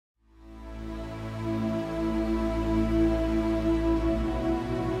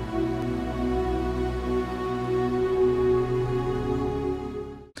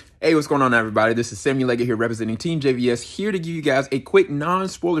Hey, what's going on, everybody? This is Samuel Leggett here representing TeamJVS, here to give you guys a quick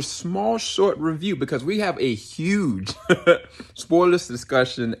non-spoiler small short review because we have a huge spoilers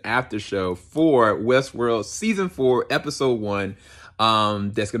discussion after show for Westworld Season 4, Episode 1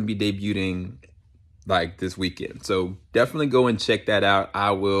 that's going to be debuting like this weekend. So definitely go and check that out.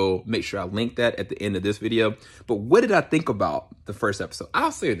 I will make sure I link that at the end of this video. But what did I think about the first episode?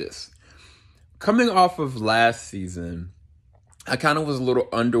 I'll say this. Coming off of last season, I kind of was a little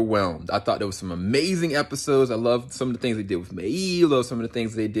underwhelmed. I thought there was some amazing episodes. I loved some of the things they did with Mae. Loved some of the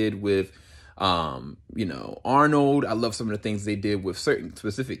things they did with, Arnold. I love some of the things they did with certain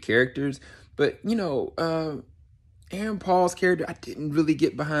specific characters. But, Aaron Paul's character, I didn't really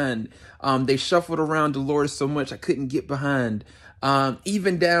get behind. They shuffled around Dolores so much, I couldn't get behind.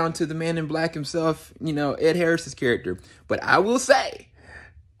 Even down to the man in black himself, Ed Harris's character. But I will say,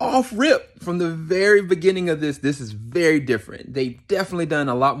 off rip, from the very beginning of this is very different. They've definitely done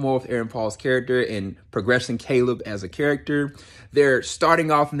a lot more with Aaron Paul's character and progressing Caleb as a character. They're starting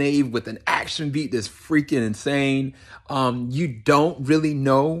off Maeve with an action beat that's freaking insane. You don't really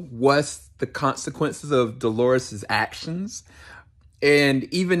know what's the consequences of Dolores' actions. And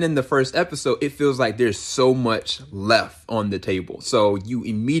even in the first episode, it feels like there's so much left on the table. So you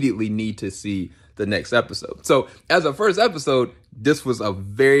immediately need to see the next episode. So as a first episode, this was a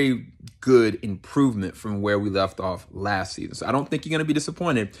very good improvement from where we left off last season. So I don't think you're going to be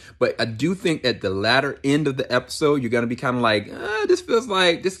disappointed, but I do think at the latter end of the episode, you're going to be kind of like, this feels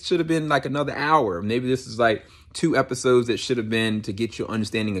like this should have been like another hour. Maybe this is like 2 episodes that should have been to get your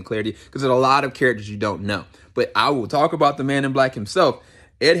understanding and clarity, because there's a lot of characters you don't know. But I will talk about the man in black himself.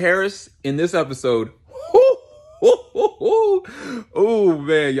 Ed Harris in this episode, oh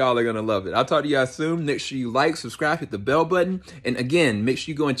man, y'all are gonna love it. I'll talk to you guys soon. Make sure you like, subscribe, hit the bell button, and again, make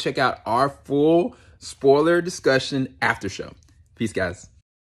sure you go and check out our full spoiler discussion after show. Peace, guys.